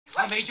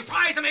I made your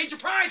prize. I made your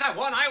prize. I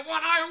won. I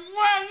won. I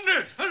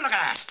won. Look at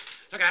that.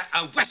 Look at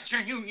a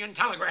Western Union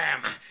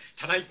telegram.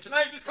 Tonight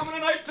is coming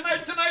tonight.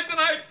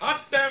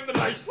 Hot damn the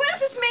night. What does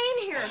this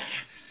mean here?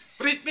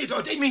 But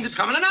it means it's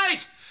coming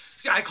tonight.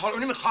 See, I called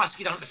Ernie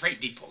McCloskey down at the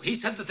freight depot. He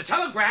said that the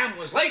telegram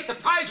was late. The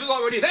prize was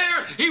already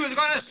there. He was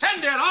going to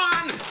send it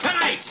on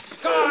tonight.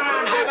 Go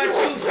on, have it,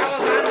 you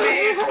fellas on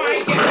me. It's my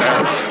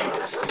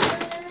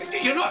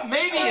gift. You know,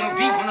 maybe it'll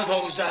be one of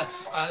those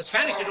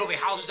Spanish adobe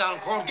houses down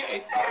Coral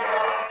Gate.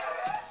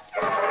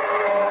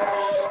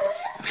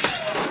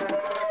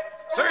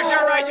 Serves you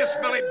right, you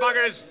smelly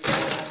buggers.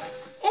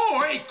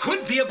 Or it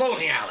could be a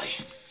bowling alley.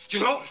 You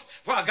know,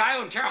 well, a guy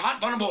on Terre Haute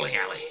bought a bowling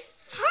alley.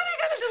 How are they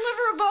going to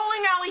deliver a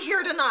bowling alley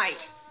here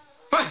tonight?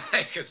 Well,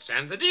 they could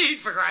send the deed,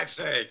 for Christ's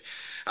sake.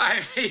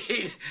 I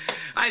mean,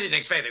 I didn't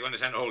expect they were going to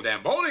send a whole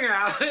damn bowling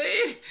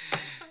alley.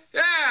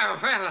 Yeah,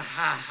 well,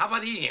 how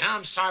about eating?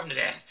 I'm starving to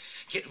death.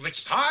 Getting rich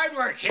is hard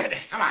work, kid.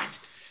 Come on.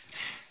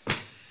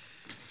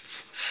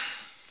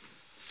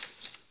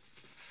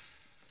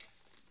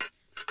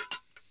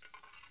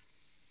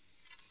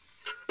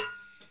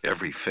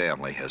 Every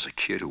family has a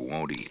kid who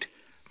won't eat.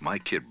 My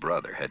kid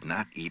brother had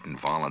not eaten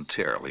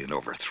voluntarily in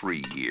over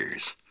 3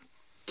 years.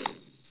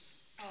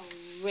 Oh,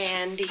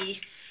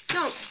 Randy,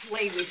 don't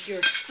play with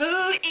your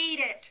food. Eat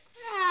it.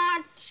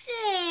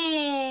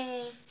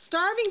 Gee.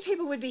 Starving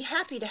people would be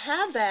happy to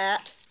have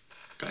that.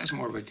 Can I have some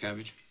more red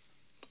cabbage?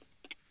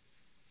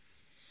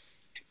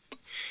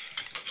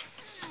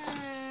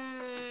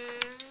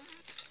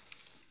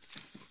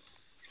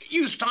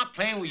 You stop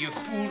playing with your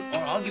food, or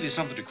I'll give you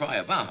something to cry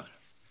about.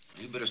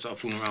 You better stop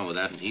fooling around with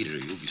that and eat it, or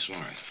you'll be sorry.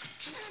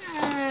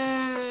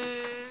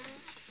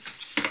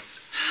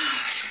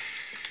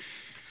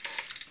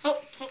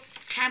 Oh,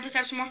 can I please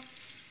have some more?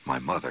 My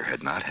mother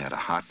had not had a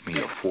hot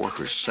meal for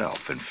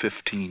herself in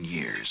 15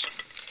 years.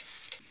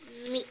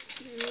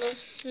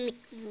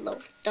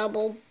 Meatloaf,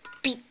 double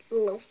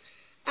beetloaf.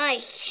 I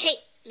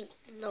hate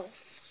meatloaf.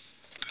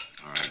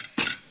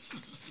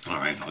 All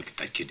right, I'll get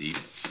that kid to eat.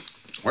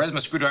 Where's my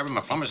screwdriver and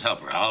my plumber's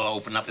helper? I'll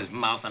open up his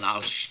mouth and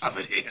I'll shove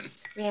it in.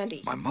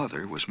 Randy, My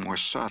mother was more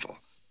subtle.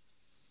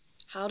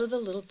 how do the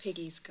little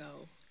piggies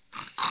go?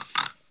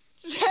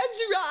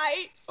 That's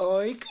right.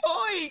 Oink,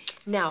 oink.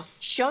 Now,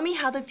 show me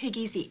how the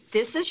piggies eat.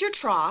 This is your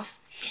trough.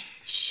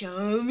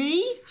 Show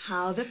me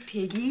how the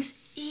piggies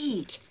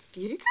eat.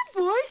 Be a good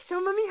boy. Show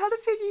Mommy how the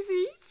piggies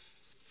eat.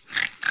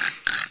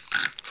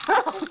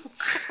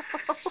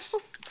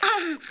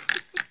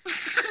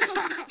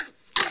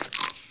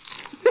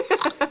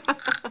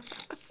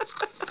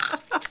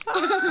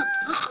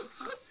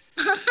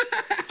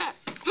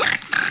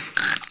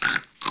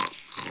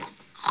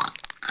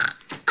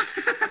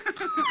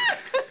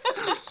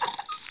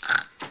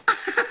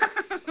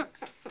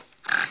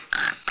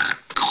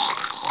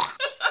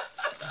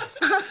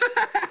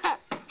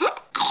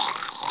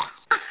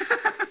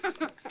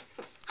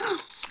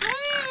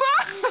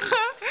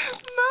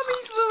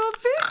 Mommy's little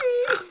piggy.